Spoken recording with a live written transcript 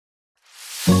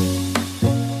Hi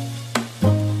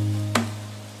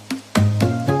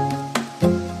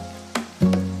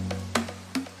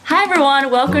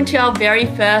everyone, welcome to our very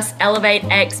first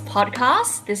WooliesX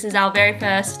podcast. This is our very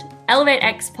first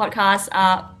WooliesX podcast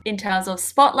in terms of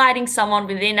spotlighting someone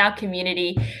within our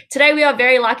community. Today we are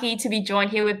very lucky to be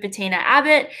joined here with Bettina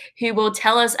Abbott, who will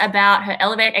tell us about her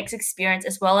WooliesX experience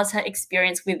as well as her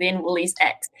experience within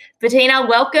WooliesX. Bettina,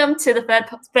 welcome to the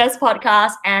first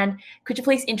podcast, and could you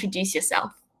please introduce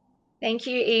yourself? Thank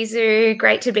you, Izu.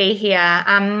 Great to be here.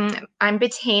 I'm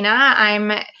Bettina.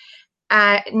 I'm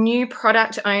a new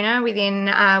product owner within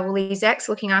WooliesX,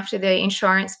 looking after the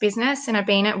insurance business, and I've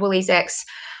been at WooliesX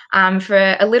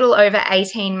for a little over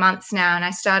 18 months now. And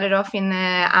I started off in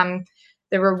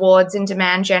the rewards and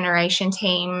demand generation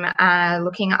team,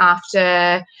 looking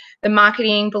after the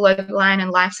marketing, below the line,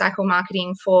 and lifecycle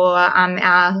marketing for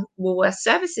our Woolworths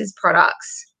services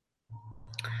products.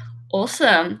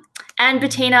 Awesome. And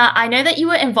Bettina, I know that you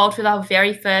were involved with our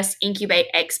very first Incubate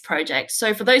X project.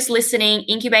 So for those listening,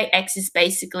 Incubate X is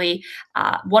basically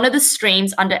one of the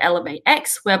streams under Elevate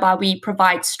X, whereby we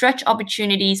provide stretch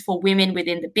opportunities for women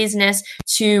within the business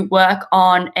to work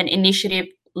on an initiative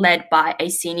led by a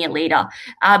senior leader.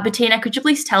 Bettina, could you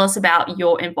please tell us about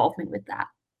your involvement with that?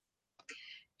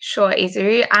 Sure,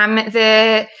 Izu.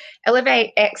 The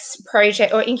Elevate X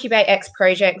project or Incubate X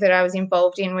project that I was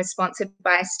involved in was sponsored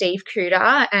by Steve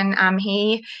Cooter, and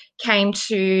he came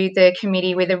to the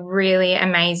committee with a really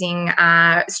amazing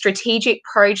strategic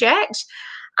project.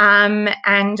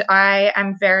 And I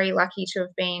am very lucky to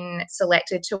have been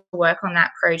selected to work on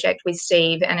that project with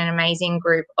Steve and an amazing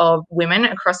group of women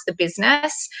across the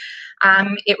business.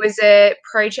 It was a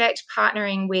project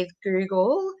partnering with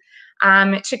Google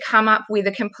to come up with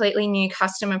a completely new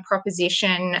customer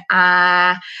proposition.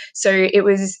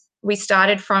 We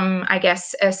started from, I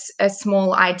guess, a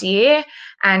small idea,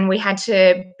 and we had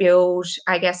to build,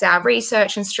 I guess, our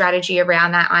research and strategy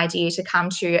around that idea to come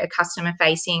to a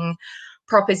customer-facing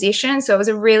proposition. So it was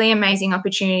a really amazing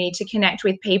opportunity to connect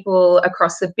with people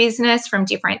across the business from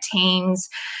different teams,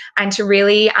 and to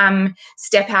really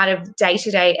step out of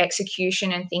day-to-day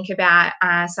execution and think about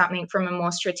something from a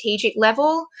more strategic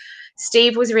level.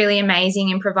 Steve was really amazing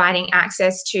in providing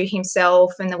access to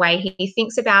himself and the way he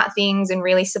thinks about things, and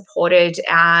really supported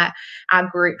our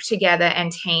group together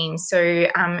and team. So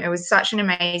it was such an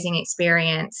amazing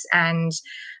experience. And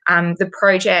the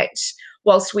project,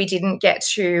 whilst we didn't get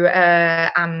to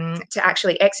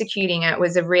actually executing it,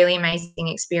 was a really amazing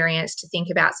experience to think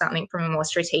about something from a more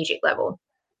strategic level.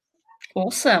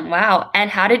 Awesome. Wow.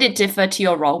 And how did it differ to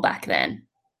your role back then?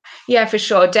 Yeah, for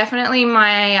sure. Definitely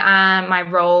my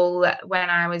role when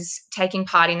I was taking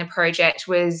part in the project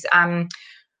was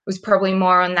probably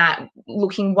more on that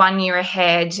looking 1 year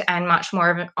ahead, and much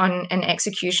more on an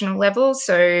executional level.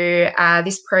 So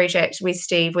this project with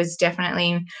Steve was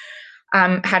definitely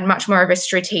had much more of a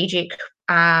strategic,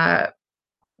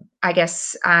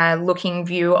 looking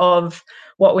view of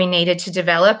what we needed to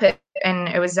develop. And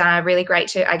it was really great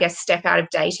to, I guess, step out of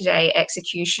day-to-day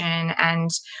execution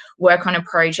and work on a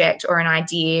project or an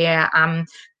idea,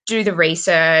 do the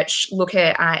research, look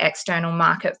at external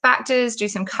market factors, do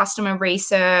some customer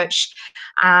research,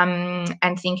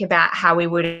 and think about how we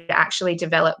would actually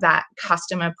develop that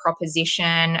customer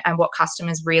proposition and what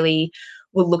customers really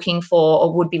were looking for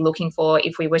or would be looking for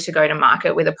if we were to go to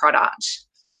market with a product.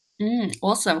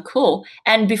 Awesome. Cool.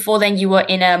 And before then, you were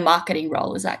in a marketing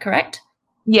role. Is that correct?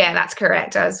 Yeah, that's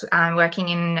correct. I was working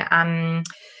in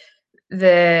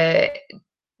the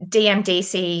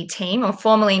DMDC team, or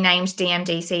formerly named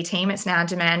DMDC team. It's now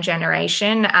demand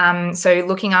generation. So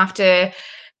looking after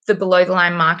the below the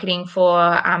line marketing for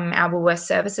our Woolworths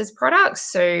services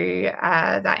products. So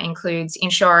that includes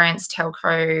insurance,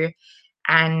 telco,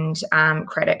 and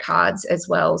credit cards as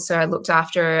well. So I looked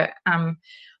after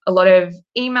a lot of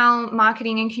email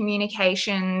marketing and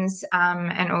communications,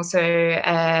 and also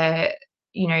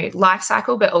life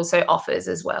cycle, but also offers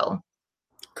as well.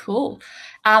 Cool.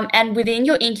 And within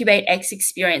your Incubate X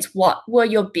experience, what were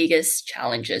your biggest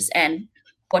challenges and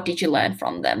what did you learn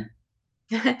from them?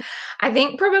 I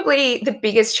think probably the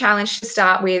biggest challenge to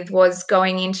start with was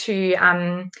going into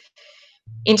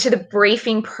the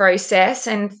briefing process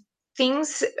and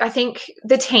things. I think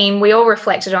the team, we all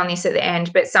reflected on this at the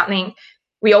end, but something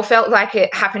we all felt like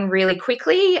it happened really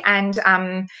quickly. And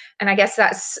I guess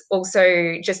that's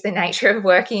also just the nature of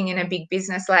working in a big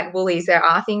business like Woolies. There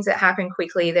are things that happen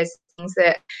quickly. There's things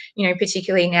that,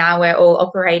 particularly now we're all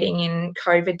operating in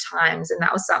COVID times, and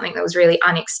that was something that was really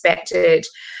unexpected.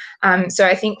 So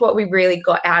I think what we really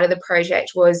got out of the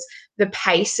project was the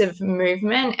pace of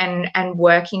movement and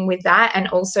working with that. And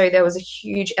also there was a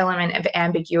huge element of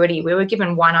ambiguity. We were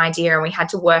given one idea and we had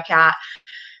to work out,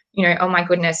 oh my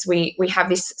goodness, we have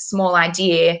this small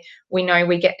idea. We know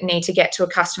need to get to a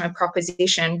customer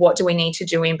proposition. What do we need to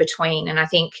do in between? And I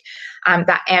think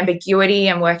that ambiguity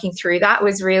and working through that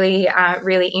was really,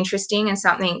 really interesting, and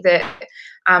something that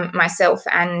myself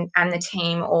and the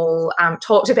team all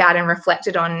talked about and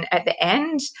reflected on at the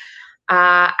end.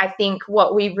 I think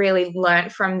what we really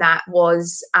learned from that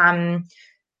was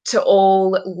to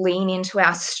all lean into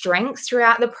our strengths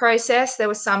throughout the process. There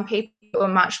were some people who were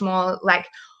much more like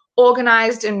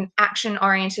organized and action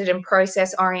oriented and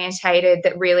process orientated,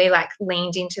 that really like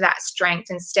leaned into that strength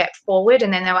and stepped forward.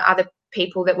 And then there were other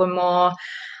people that were more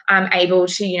able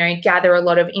to, gather a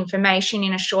lot of information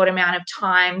in a short amount of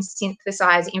time,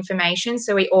 synthesize information.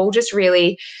 So we all just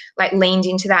really like leaned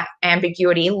into that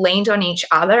ambiguity, leaned on each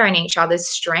other and each other's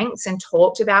strengths, and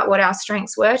talked about what our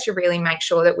strengths were to really make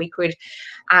sure that we could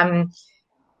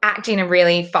act in a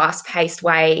really fast-paced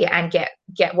way and get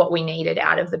what we needed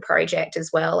out of the project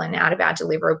as well, and out of our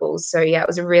deliverables. So yeah, it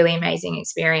was a really amazing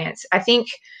experience. I think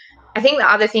the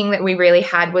other thing that we really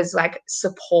had was like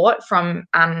support from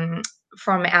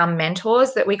our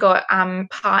mentors that we got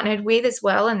partnered with as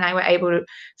well. And they were able to,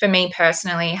 for me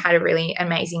personally, had a really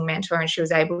amazing mentor, and she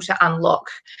was able to unlock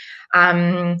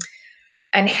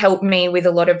and help me with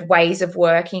a lot of ways of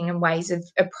working and ways of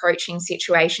approaching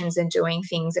situations and doing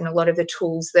things, and a lot of the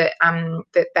tools that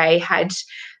that they had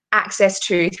access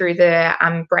to through the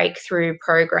breakthrough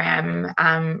program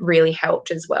really helped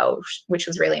as well, which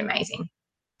was really amazing.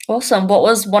 Awesome. What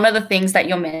was one of the things that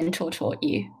your mentor taught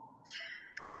you?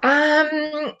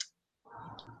 I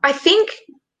think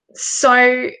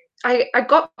so. I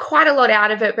got quite a lot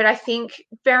out of it, but I think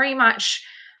very much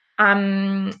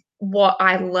what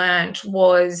I learned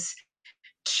was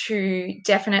to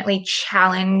definitely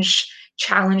challenge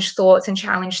thoughts and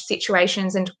challenge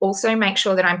situations, and also make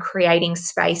sure that I'm creating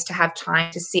space to have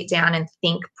time to sit down and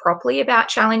think properly about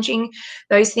challenging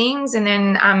those things, and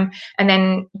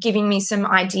then giving me some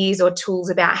ideas or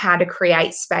tools about how to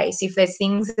create space if there's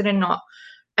things that are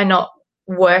not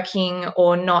working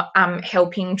or not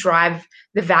helping drive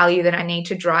the value that I need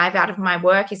to drive out of my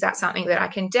work. Is that something that I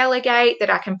can delegate, that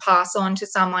I can pass on to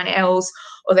someone else,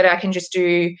 or that I can just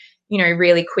do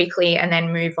really quickly and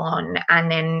then move on,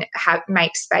 and then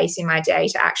make space in my day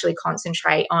to actually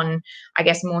concentrate on, I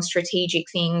guess, more strategic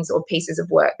things or pieces of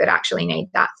work that actually need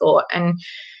that thought. And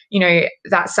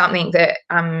that's something that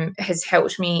has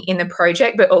helped me in the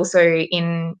project, but also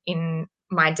in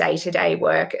my day-to-day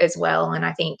work as well. And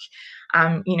I think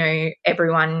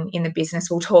everyone in the business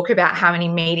will talk about how many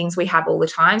meetings we have all the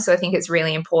time. So I think it's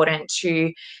really important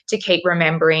to keep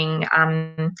remembering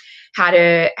how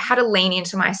to lean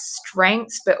into my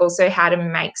strengths, but also how to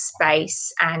make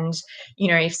space. And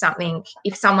if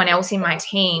someone else in my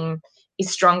team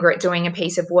is stronger at doing a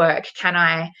piece of work, can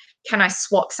I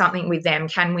swap something with them?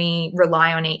 Can we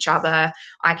rely on each other?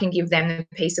 I can give them the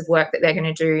piece of work that they're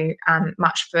going to do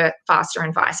much faster,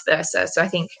 and vice versa. So I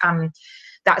think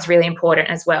that's really important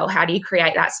as well. How do you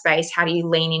create that space? How do you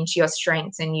lean into your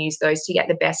strengths and use those to get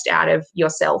the best out of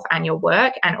yourself and your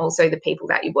work, and also the people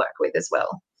that you work with as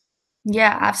well?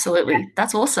 Yeah, absolutely.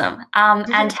 That's awesome.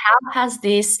 And how has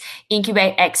this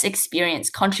Incubate X experience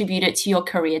contributed to your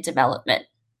career development?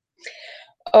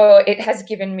 Oh, it has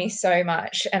given me so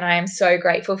much, and I am so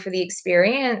grateful for the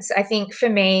experience. I think for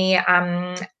me,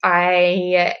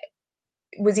 I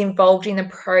was involved in the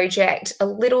project a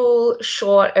little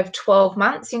short of 12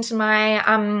 months into my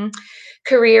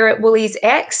career at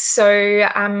WooliesX. So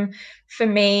for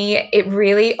me, it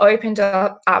really opened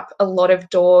up a lot of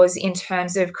doors in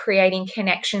terms of creating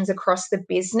connections across the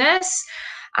business,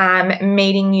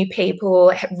 meeting new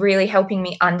people, really helping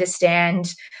me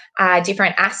understand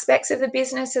different aspects of the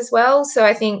business as well. So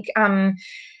I think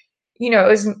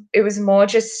it was more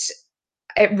just,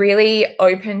 it really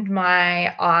opened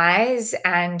my eyes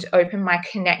and opened my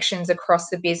connections across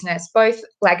the business, both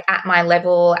like at my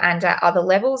level and at other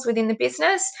levels within the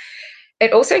business.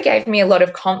 It also gave me a lot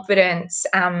of confidence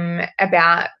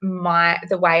about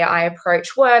the way I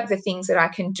approach work, the things that I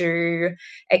can do.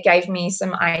 It gave me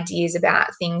some ideas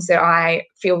about things that I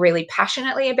feel really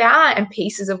passionately about, and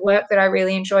pieces of work that I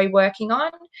really enjoy working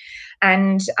on.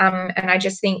 And I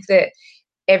just think that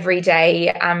every day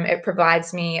it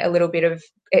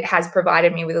has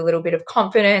provided me with a little bit of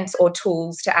confidence or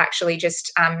tools to actually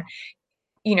just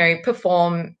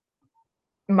perform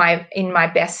in my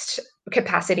best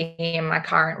capacity in my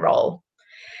current role.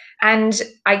 And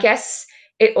I guess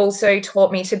it also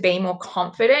taught me to be more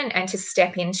confident and to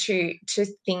step into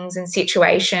things and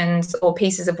situations or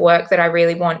pieces of work that I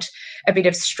really want a bit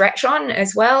of stretch on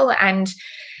as well. And,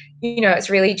 it's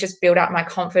really just built up my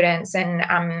confidence,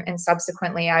 and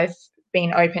subsequently I've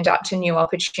been opened up to new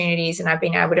opportunities, and I've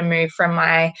been able to move from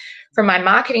my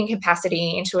marketing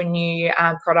capacity into a new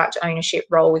product ownership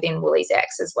role within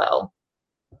WooliesX as well.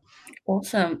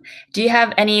 Awesome. Do you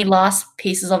have any last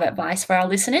pieces of advice for our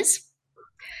listeners?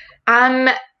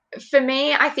 For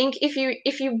me, I think if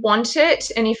you want it,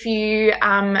 and if you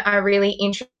are really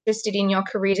interested in your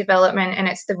career development, and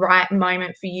it's the right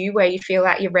moment for you where you feel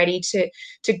like you're ready to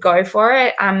go for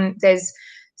it, there's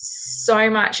so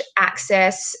much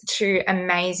access to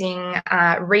amazing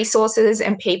resources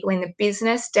and people in the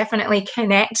business. Definitely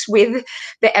connect with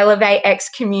the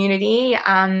WooliesX community.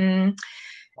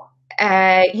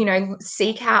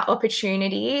 Seek out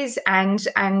opportunities and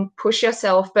push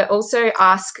yourself, but also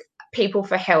ask people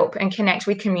for help and connect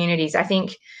with communities. I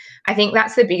think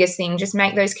that's the biggest thing. Just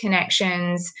make those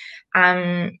connections.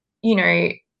 I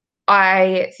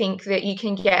think that you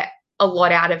can get a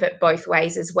lot out of it both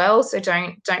ways as well. So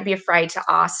don't be afraid to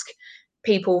ask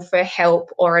people for help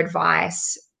or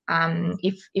advice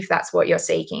if that's what you're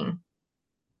seeking.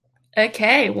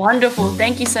 Okay, wonderful.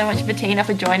 Thank you so much, Bettina,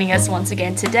 for joining us once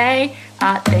again today.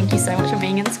 Thank you so much for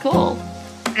being in this call.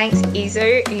 Thanks,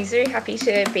 Izu. Happy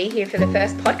to be here for the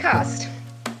first podcast.